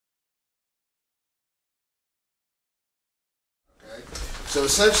So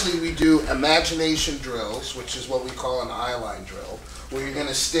essentially we do imagination drills, which is what we call an eyeline drill, where you're going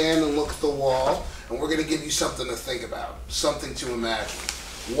to stand and look at the wall, and we're going to give you something to think about, something to imagine.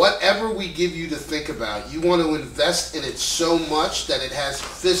 Whatever we give you to think about, you want to invest in it so much that it has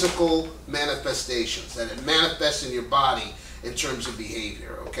physical manifestations, that it manifests in your body in terms of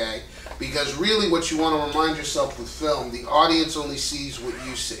behavior, okay? Because really what you want to remind yourself with film, the audience only sees what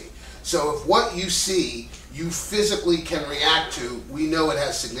you see. So if what you see, you physically can react to, we know it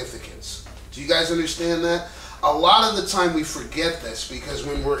has significance. Do you guys understand that? A lot of the time we forget this because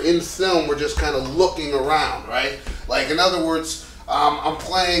when we're in film, we're just kind of looking around, right? Like in other words, I'm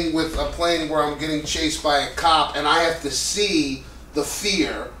playing where I'm getting chased by a cop and I have to see the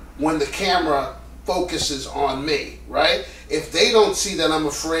fear when the camera focuses on me, right? If they don't see that I'm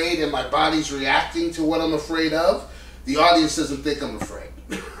afraid and my body's reacting to what I'm afraid of, the audience doesn't think I'm afraid,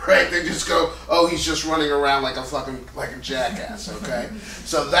 right? They just go, oh, he's just running around like a jackass, okay?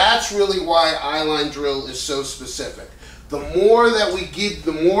 So that's really why eyeline drill is so specific. The more that we give,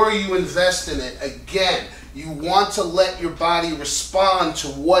 the more you invest in it, again, you want to let your body respond to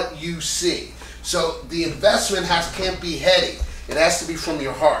what you see. So the investment can't be heady. It has to be from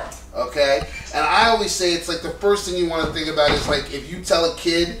your heart, okay? And I always say it's like the first thing you want to think about is like if you tell a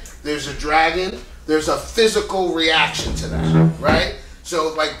kid there's a dragon, there's a physical reaction to that, right?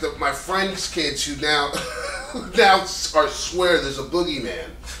 So like my friends' kids who now swear there's a boogeyman,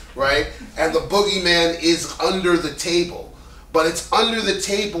 right? And the boogeyman is under the table, but it's under the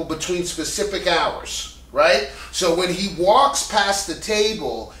table between specific hours, right? So when he walks past the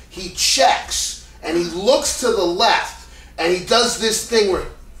table, he checks and he looks to the left and he does this thing where,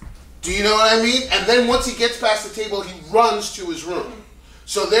 do you know what I mean? And then once he gets past the table, he runs to his room.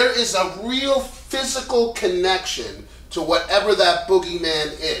 So there is a real physical connection to whatever that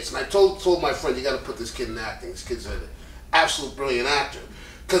boogeyman is. And I told my friend, you got to put this kid in acting. This kid's an absolute brilliant actor.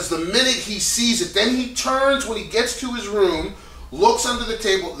 Because the minute he sees it, then he turns when he gets to his room, looks under the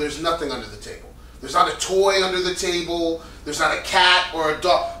table. There's nothing under the table. There's not a toy under the table. There's not a cat or a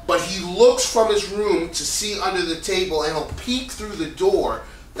dog. But he looks from his room to see under the table, and he'll peek through the door.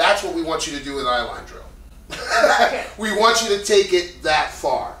 That's what we want you to do with eyeline drill. We want you to take it that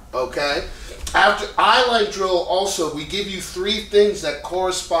far, okay? After eyeline drill also, we give you 3 things that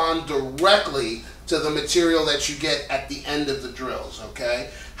correspond directly to the material that you get at the end of the drills,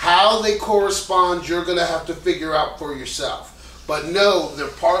 okay? How they correspond, you're going to have to figure out for yourself. But know they're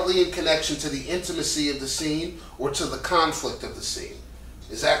partly in connection to the intimacy of the scene or to the conflict of the scene.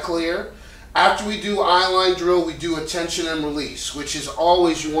 Is that clear? After we do eyeline drill, we do attention and release, which is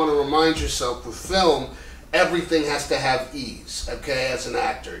always, you want to remind yourself with film, everything has to have ease, okay, as an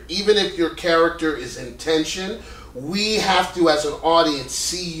actor. Even if your character is in tension, we have to, as an audience,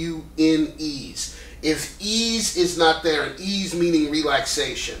 see you in ease. If ease is not there, and ease meaning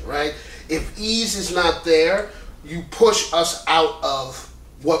relaxation, right? If ease is not there, you push us out of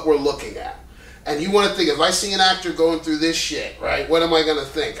what we're looking at. And you want to think, if I see an actor going through this shit, right, what am I going to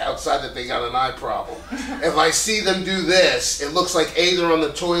think outside that they got an eye problem? If I see them do this, it looks like A, they're on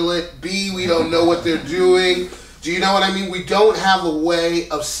the toilet, B, we don't know what they're doing. Do you know what I mean? We don't have a way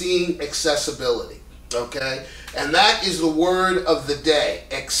of seeing accessibility, okay? And that is the word of the day,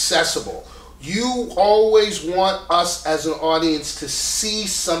 accessible. You always want us as an audience to see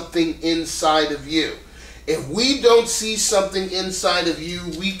something inside of you. If we don't see something inside of you,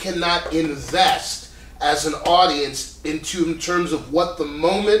 we cannot invest as an audience in terms of what the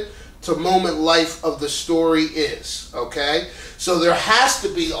moment-to-moment life of the story is, okay? So there has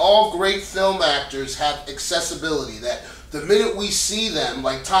to be, all great film actors have accessibility, that the minute we see them,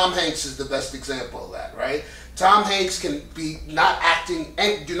 like Tom Hanks is the best example of that, right? Tom Hanks can be not acting,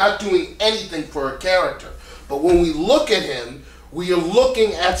 not doing anything for a character. But when we look at him, we are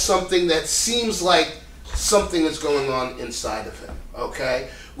looking at something that seems like something is going on inside of him, okay?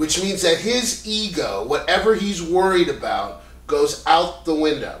 Which means that his ego, whatever he's worried about, goes out the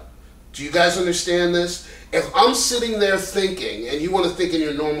window. Do you guys understand this? If I'm sitting there thinking, and you want to think in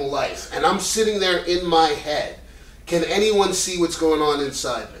your normal life, and I'm sitting there in my head, can anyone see what's going on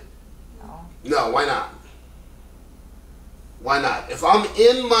inside me? No. No, why not? Why not? If I'm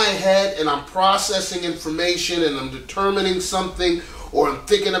in my head and I'm processing information and I'm determining something or I'm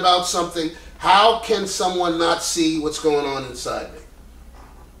thinking about something, how can someone not see what's going on inside me?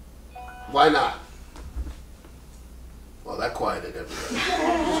 Why not? Well, that quieted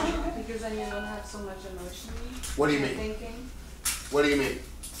everybody. Because then you don't have so much emotion. What do you mean? Thinking. What do you mean?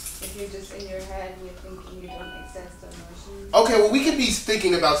 If you're just in your head and you're thinking, you don't access the emotions. Okay, well, we can be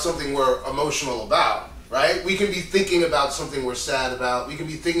thinking about something we're emotional about, right? We can be thinking about something we're sad about. We can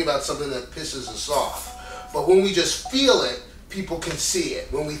be thinking about something that pisses us off. But when we just feel it, people can see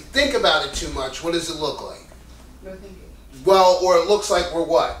it. When we think about it too much, what does it look like? No thinking. Well, or it looks like we're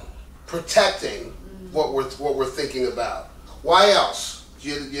what? Protecting what we're thinking about. Why else?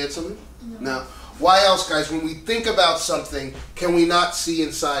 You had something? No. Why else, guys? When we think about something, can we not see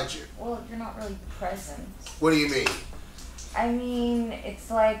inside you? Well, you're not really present. What do you mean? I mean, it's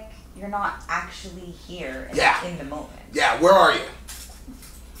like you're not actually here in the moment. Yeah, where are you?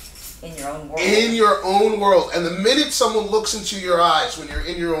 In your own world. In your own world. And the minute someone looks into your eyes when you're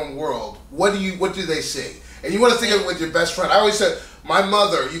in your own world, what do they see? And you want to think of it with your best friend. I always said, my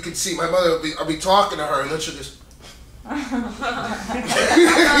mother, you can see, my mother, I'll be talking to her, and then she'll just... you know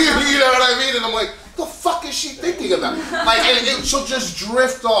what I mean? And I'm like, what the fuck is she thinking about? Like, and she'll just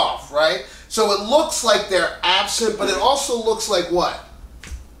drift off, right? So it looks like they're absent, but it also looks like what?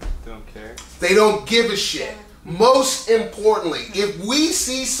 They don't care. They don't give a shit. Most importantly, if we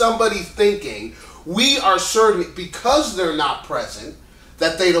see somebody thinking, we are certain, because they're not present,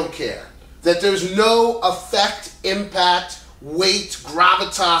 that they don't care. That there's no effect, impact, weight,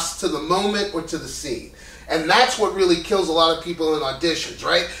 gravitas to the moment or to the scene. And that's what really kills a lot of people in auditions,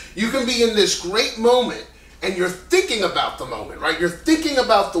 right? You can be in this great moment and you're thinking about the moment, right? You're thinking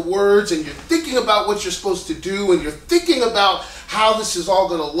about the words and you're thinking about what you're supposed to do and you're thinking about how this is all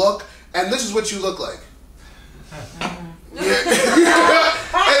going to look, and this is what you look like. Yeah.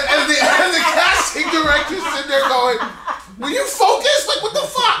 and the casting director's sitting there going, "Will you focus? Like, what the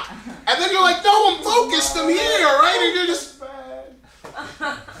fuck?" And then you're like, "No, I'm focused. I'm here, right?" And you're just,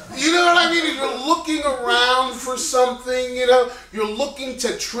 you know what I mean? And you're looking around for something, you know? You're looking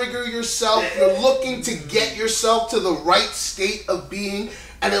to trigger yourself. You're looking to get yourself to the right state of being.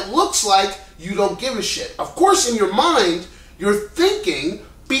 And it looks like you don't give a shit. Of course, in your mind, you're thinking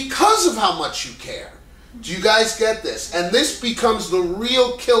because of how much you care. Do you guys get this? And this becomes the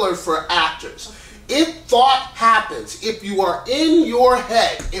real killer for actors. If thought happens, if you are in your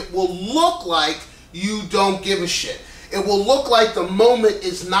head, it will look like you don't give a shit. It will look like the moment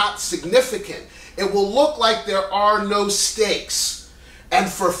is not significant. It will look like there are no stakes. And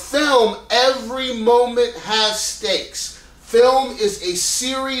for film, every moment has stakes. Film is a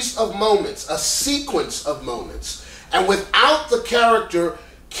series of moments, a sequence of moments. And without the character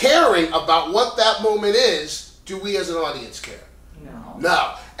caring about what that moment is, do we as an audience care? No.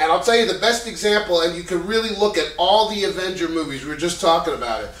 No. And I'll tell you the best example, and you can really look at all the Avenger movies. We were just talking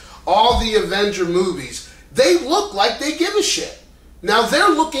about it. All the Avenger movies, they look like they give a shit. Now they're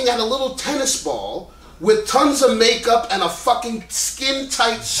looking at a little tennis ball with tons of makeup and a fucking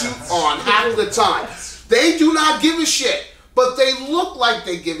skin-tight suit on half the time. They do not give a shit. But they look like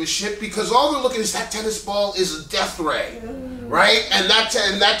they give a shit because all they're looking is that tennis ball is a death ray, right? And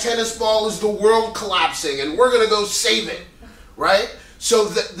that tennis ball is the world collapsing, and we're gonna go save it, right? So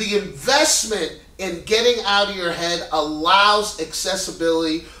the investment in getting out of your head allows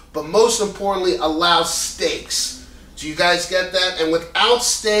accessibility, but most importantly allows stakes. Do you guys get that? And without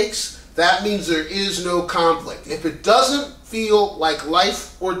stakes, that means there is no conflict. If it doesn't feel like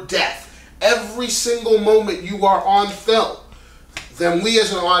life or death every single moment you are on film, then we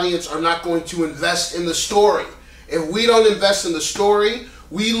as an audience are not going to invest in the story. If we don't invest in the story,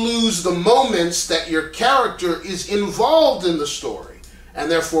 we lose the moments that your character is involved in the story, and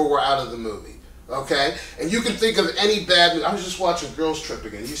therefore we're out of the movie. Okay? And you can think of any bad movie. I was just watching Girls Trip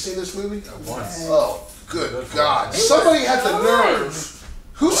again. You seen this movie? Once. Oh, good God. Somebody had the nerve.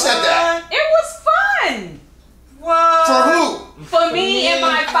 Who said that? It was fun. What? For who? For me and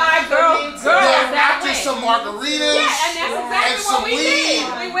my 5 girls that After went. some margaritas. Yeah, and that's exactly and what some we weed. did.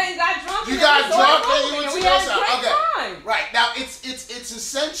 We went and got drunk. You and got we saw drunk the and you movie, went to we go had a out. great Okay. time. Right. Now it's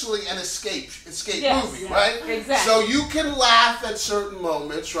essentially an escape Yes. movie, right? Exactly. So you can laugh at certain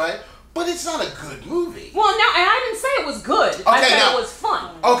moments, right? But it's not a good movie. Well, no, and I didn't say it was good. I said now- it was fun.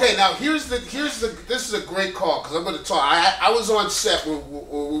 Okay, now this is a great call because I'm going to talk. I was on set where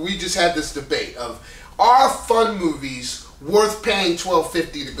we just had this debate of, are fun movies worth paying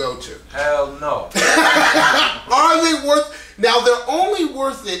 $12.50 to go to? Hell no. Are they worth? Now they're only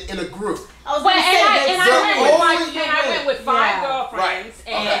worth it in a group. I went with 5 Right. girlfriends,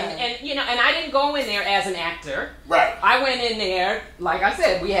 Okay. and I didn't go in there as an actor. Right. I went in there, like I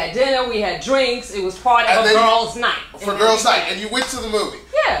said, we had dinner, we had drinks. It was part And of a then girls' night. For girls' night, and you went to the movie.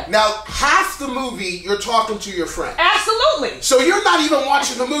 Yeah. Now half the movie you're talking to your friend. Absolutely. So you're not even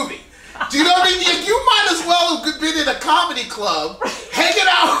watching the movie. Do you know what I mean? You might as well have been in a comedy club, hanging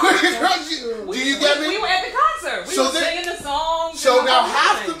out with girls. Do you get me? We were at the concert. We were singing the songs. So now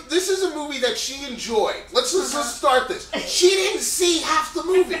this is a movie that she enjoyed. Let's start this. She didn't see half the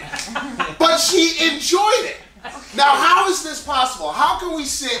movie, but she enjoyed it. Now, how is this possible? How can we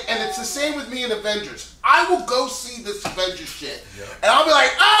sit, and it's the same with me in Avengers. I will go see this Avengers shit, and I'll be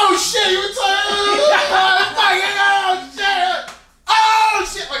like, oh shit, you were oh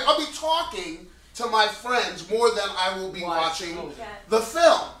shit. Like, I'll be talking to my friends more than I will be watching the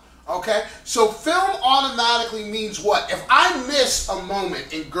film. Okay? So film automatically means what? If I miss a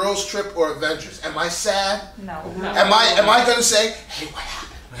moment in Girls Trip or Avengers, am I sad? No. Am I going to say, hey, what happened?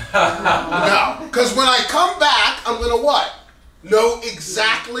 No. Because when I come back, I'm going to what? Know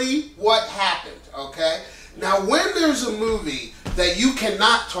exactly what happened. Okay? Now, when there's a movie that you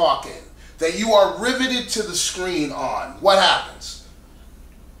cannot talk in, that you are riveted to the screen on, what happens?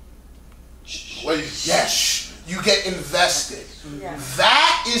 Yes, you get invested. Yeah.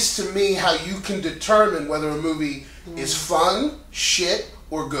 That is to me how you can determine whether a movie is fun, shit,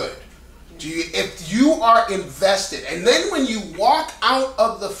 or good. If you are invested, and then when you walk out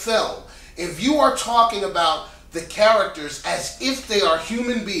of the film, if you are talking about the characters as if they are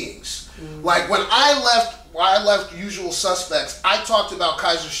human beings, like when I left Usual Suspects, I talked about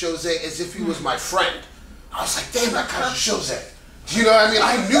Kaiser Soze as if he was my friend. I was like, damn, that Kaiser Soze. Do you know what I mean?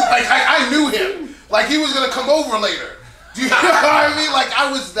 I knew him. Like he was gonna come over later. Do you know what I mean? Like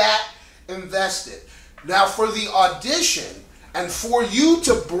I was that invested. Now for the audition, and for you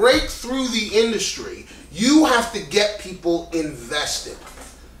to break through the industry, you have to get people invested.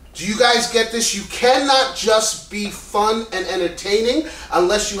 Do you guys get this? You cannot just be fun and entertaining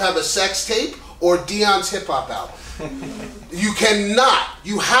unless you have a sex tape or Dion's hip hop album. You cannot.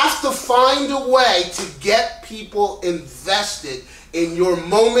 You have to find a way to get people invested in your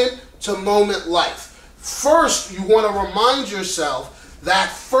moment-to-moment life. First, you want to remind yourself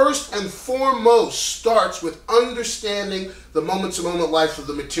that first and foremost starts with understanding the moment-to-moment life of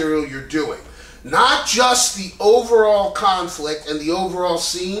the material you're doing. Not just the overall conflict and the overall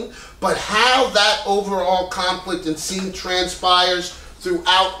scene, but how that overall conflict and scene transpires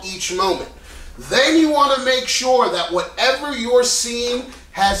throughout each moment. Then you want to make sure that whatever you're seeing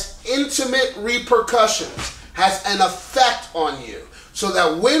has intimate repercussions, has an effect on you. So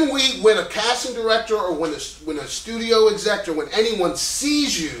that when a casting director or when a studio exec or when anyone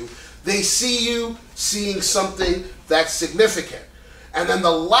sees you, they see you seeing something that's significant. And then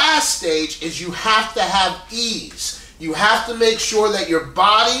the last stage is you have to have ease. You have to make sure that your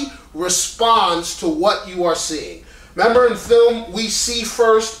body responds to what you are seeing. Remember in film, we see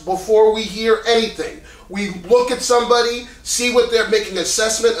first before we hear anything. We look at somebody, see what they're making an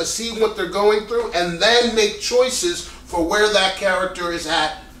assessment, see what they're going through, and then make choices for where that character is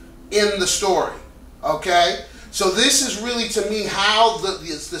at in the story. Okay? So this is really, to me, how the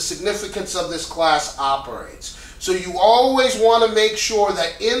significance of this class operates. So you always want to make sure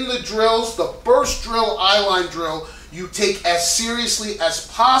that in the drills, the first drill, eyeline drill, you take as seriously as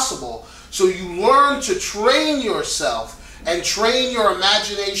possible so you learn to train yourself and train your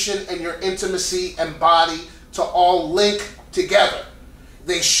imagination and your intimacy and body to all link together.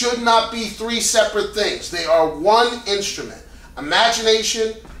 They should not be three separate things. They are one instrument.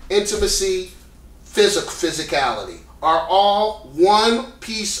 Imagination, intimacy, physicality are all one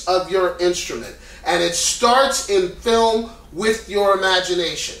piece of your instrument. And it starts in film with your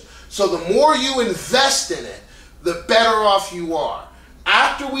imagination. So the more you invest in it, the better off you are.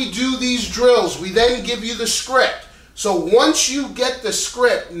 After we do these drills, we then give you the script. So once you get the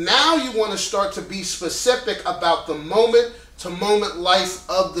script, now you want to start to be specific about the moment-to-moment life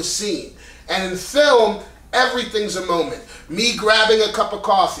of the scene. And in film, everything's a moment. Me grabbing a cup of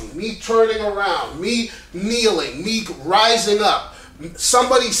coffee, me turning around, me kneeling, me rising up,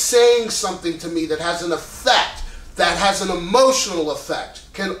 somebody saying something to me that has an effect, that has an emotional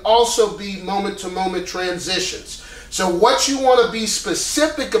effect, can also be moment-to-moment transitions. So what you want to be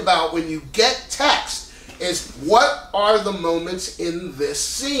specific about when you get text is what are the moments in this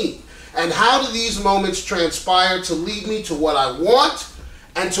scene? And how do these moments transpire to lead me to what I want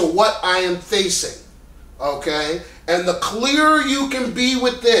and to what I am facing? Okay? And the clearer you can be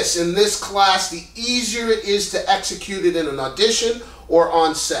with this in this class, the easier it is to execute it in an audition or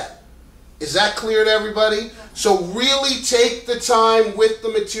on set. Is that clear to everybody? So really take the time with the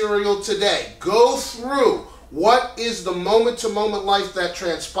material today. Go through what is the moment-to-moment life that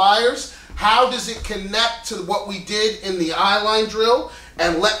transpires, how does it connect to what we did in the eyeline drill,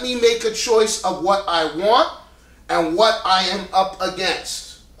 and let me make a choice of what I want and what I am up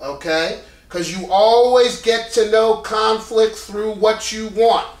against, okay? Because you always get to know conflict through what you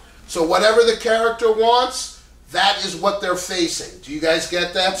want. So whatever the character wants, that is what they're facing. Do you guys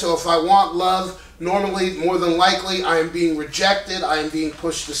get that? So if I want love, normally, more than likely, I am being rejected, I am being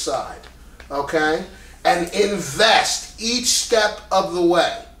pushed aside, okay? And invest each step of the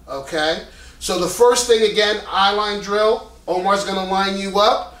way, okay? So the first thing, again, eyeline drill. Omar's going to line you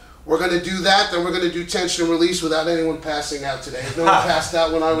up. We're going to do that. Then we're going to do tension and release without anyone passing out today. No one passed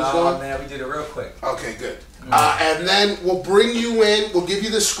out when I was going? No, man, we did it real quick. Okay, good. And then we'll bring you in. We'll give you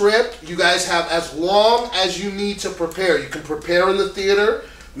the script. You guys have as long as you need to prepare. You can prepare in the theater.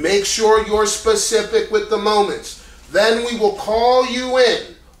 Make sure you're specific with the moments. Then we will call you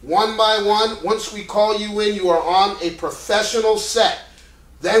in one by one. Once we call you in, you are on a professional set.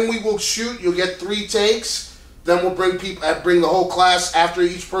 Then we will shoot. You'll get 3 takes. Then we'll bring the whole class after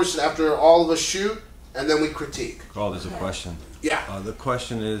each person, after all of us shoot, and then we critique. Carl, there's a question. Yeah. The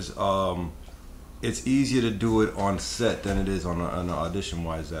question is, it's easier to do it on set than it is on an audition.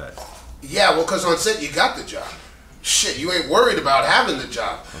 Why is that? Yeah, well, because on set you got the job. Shit, you ain't worried about having the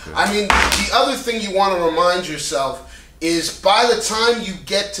job. Okay. I mean, the other thing you want to remind yourself is by the time you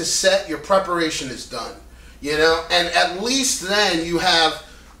get to set, your preparation is done. You know, and at least then you have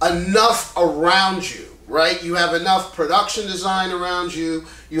enough around you, right? You have enough production design around you.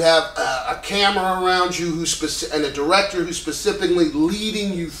 You have a camera around you and a director who's specifically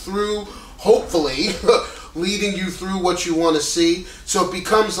leading you through, hopefully, leading you through what you want to see. So it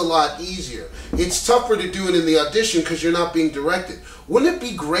becomes a lot easier. It's tougher to do it in the audition because you're not being directed. Wouldn't it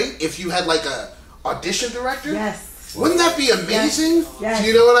be great if you had like a audition director? Yes. Wouldn't that be amazing? Yes. Yes. Do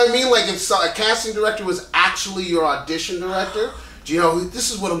you know what I mean? Like if a casting director was actually your audition director, do you know,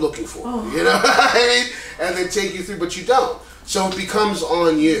 this is what I'm looking for? Oh. You know what I mean? And then take you through, but you don't. So it becomes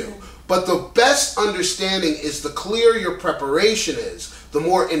on you. But the best understanding is the clearer your preparation is, the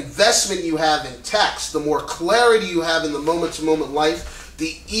more investment you have in text, the more clarity you have in the moment-to-moment life,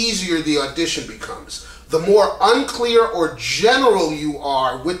 the easier the audition becomes. The more unclear or general you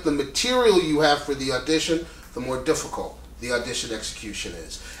are with the material you have for the audition, the more difficult the audition execution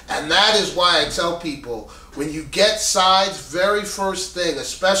is. And that is why I tell people, when you get sides, very first thing,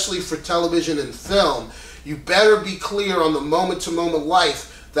 especially for television and film, you better be clear on the moment-to-moment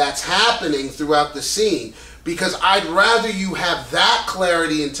life that's happening throughout the scene. Because I'd rather you have that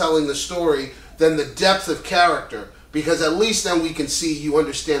clarity in telling the story than the depth of character. Because at least then we can see you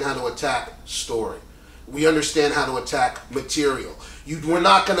understand how to attack story. We understand how to attack material. You're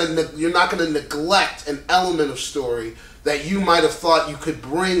not going to neglect an element of story that you might have thought you could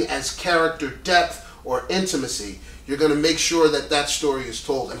bring as character depth or intimacy. You're going to make sure that that story is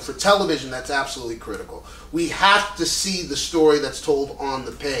told. And for television, that's absolutely critical. We have to see the story that's told on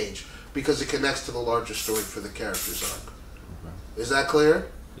the page because it connects to the larger story for the character's arc. Okay. Is that clear?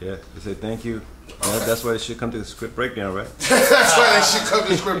 Yeah. They say thank you. Okay. That's why it should come to the script breakdown, right? That's why they should come to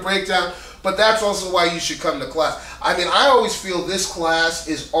the script breakdown. But that's also why you should come to class. I mean, I always feel this class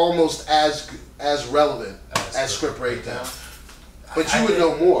is almost as relevant as script breakdown. But you would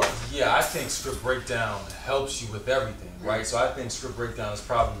know more. Yeah, I think script breakdown helps you with everything, right? So I think script breakdown is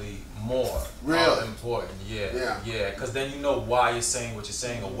probably more important. Yeah. Because then you know why you're saying what you're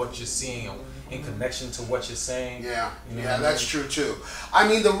saying or what you're seeing in connection to what you're saying. Yeah, you know that's true too. I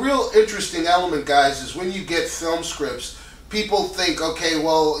mean, the real interesting element, guys, is when you get film scripts, people think, okay,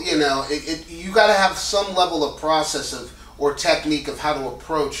 well, you know, you got to have some level of process or technique of how to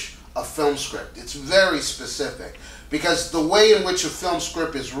approach a film script. It's very specific because the way in which a film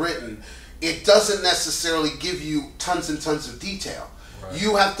script is written, it doesn't necessarily give you tons and tons of detail. Right.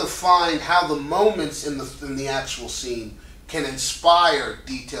 You have to find how the moments in the actual scene can inspire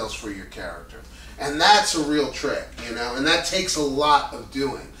details for your character. And that's a real trick, you know, and that takes a lot of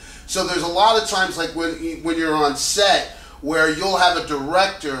doing. So there's a lot of times like when you're on set where you'll have a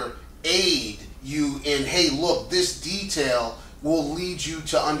director aid you in, hey, look, this detail will lead you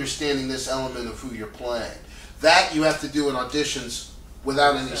to understanding this element of who you're playing. That you have to do in auditions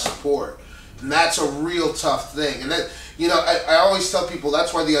without any support. And that's a real tough thing. And that, you know, I always tell people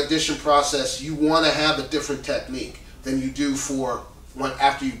that's why the audition process, you want to have a different technique than you do for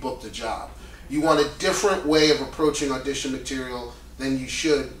after you book the job. You want a different way of approaching audition material than you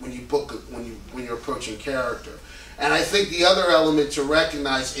should when you book it, when you're approaching character. And I think the other element to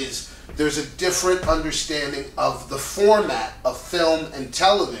recognize is there's a different understanding of the format of film and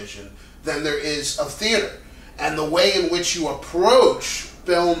television than there is of theater. And the way in which you approach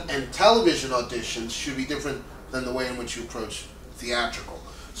film and television auditions should be different than the way in which you approach theatrical.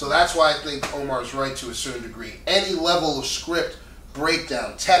 So that's why I think Omar's right to a certain degree. Any level of script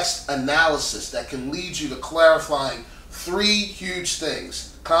breakdown, text analysis that can lead you to clarifying 3 huge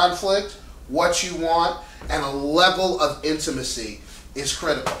things: conflict, what you want, and a level of intimacy is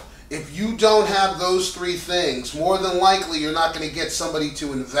critical. If you don't have those 3 things, more than likely you're not going to get somebody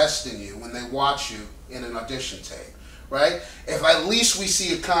to invest in you when they watch you in an audition tape, right? If at least we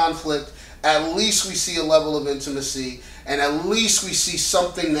see a conflict, at least we see a level of intimacy, and at least we see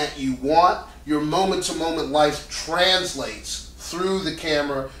something that you want, your moment-to-moment life translates through the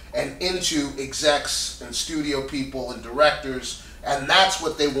camera and into execs and studio people and directors, and that's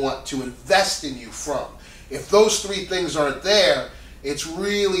what they want to invest in you from. If those three things aren't there, it's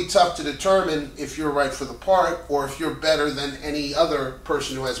really tough to determine if you're right for the part or if you're better than any other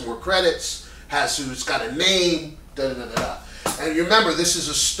person who has more credits, who's got a name, da-da-da-da-da. And remember, this is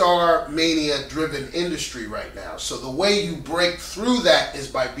a star mania driven industry right now. So the way you break through that is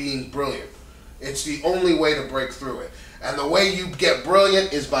by being brilliant. It's the only way to break through it. And the way you get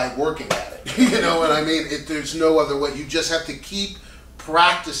brilliant is by working at it. You know what I mean? There's no other way. You just have to keep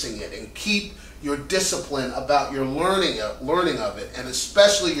practicing it and keep your discipline about your learning of it, and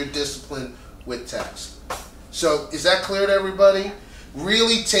especially your discipline with text. So is that clear to everybody?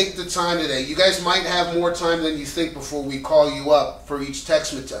 Really take the time today. You guys might have more time than you think before we call you up for each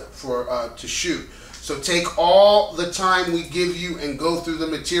text to shoot. So take all the time we give you and go through the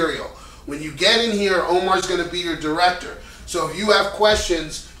material. When you get in here, Omar's going to be your director. So if you have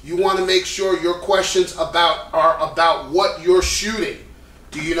questions, you want to make sure your questions are about what you're shooting.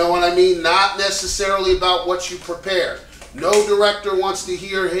 Do you know what I mean? Not necessarily about what you prepared. No director wants to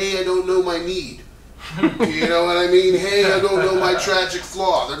hear, hey, I don't know my need. Do you know what I mean? Hey, I don't know my tragic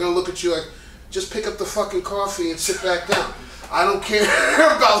flaw. They're going to look at you like, just pick up the fucking coffee and sit back down. I don't care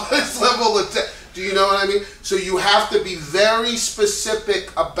about this level of do you know what I mean? So you have to be very specific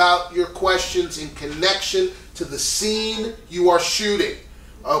about your questions in connection to the scene you are shooting.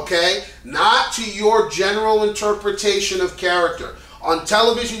 Okay? Not to your general interpretation of character. On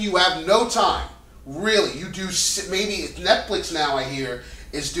television, you have no time. Really. You do, maybe Netflix now, I hear,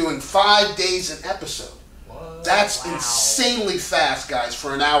 is doing 5 days an episode. What? That's insanely fast, guys,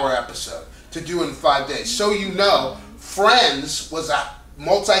 for an hour episode to do in 5 days. So you know, Friends was a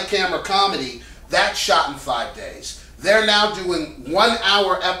multi-camera comedy that shot in 5 days. They're now doing 1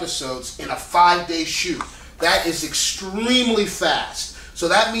 hour episodes in a 5-day shoot. That is extremely fast. So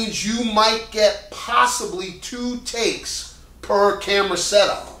that means you might get possibly 2 takes per camera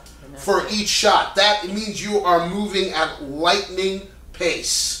setup for each shot. That means you are moving at lightning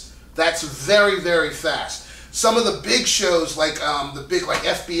pace. That's very, very fast. Some of the big shows like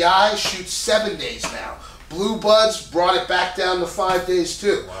FBI shoot 7 days now. Blue Bloods brought it back down to 5 days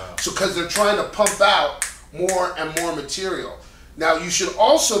too. Wow. So because they're trying to pump out more and more material. Now you should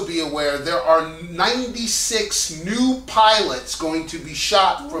also be aware there are 96 new pilots going to be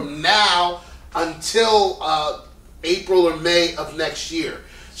shot from now until April or May of next year.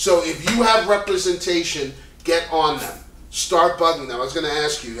 So if you have representation, get on them. Start bugging them. I was going to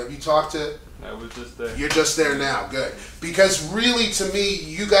ask you, have you talked to... I was just there. You're just there now. Good. Because really, to me,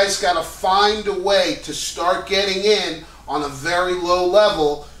 you guys got to find a way to start getting in on a very low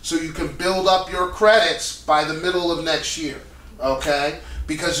level so you can build up your credits by the middle of next year. Okay?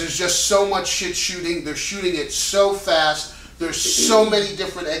 Because there's just so much shit shooting. They're shooting it so fast. There's so many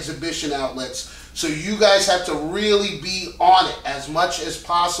different exhibition outlets. So you guys have to really be on it as much as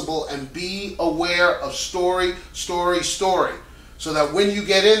possible and be aware of story. So that when you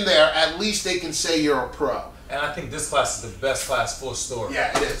get in there, at least they can say you're a pro. And I think this class is the best class for story.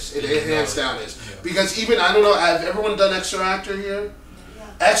 Yeah, it is. It hands down is. Yeah. Because even, I don't know, have everyone done Extra Actor here? Yeah.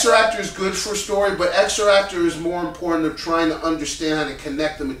 Extra Actor is good for story, but Extra Actor is more important of trying to understand how to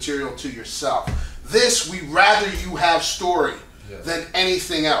connect the material to yourself. This, we'd rather you have story than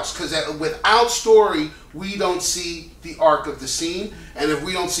anything else. Because without story, we don't see the arc of the scene. And if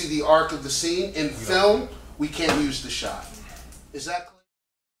we don't see the arc of the scene in film, we can't use the shot. Is that clear?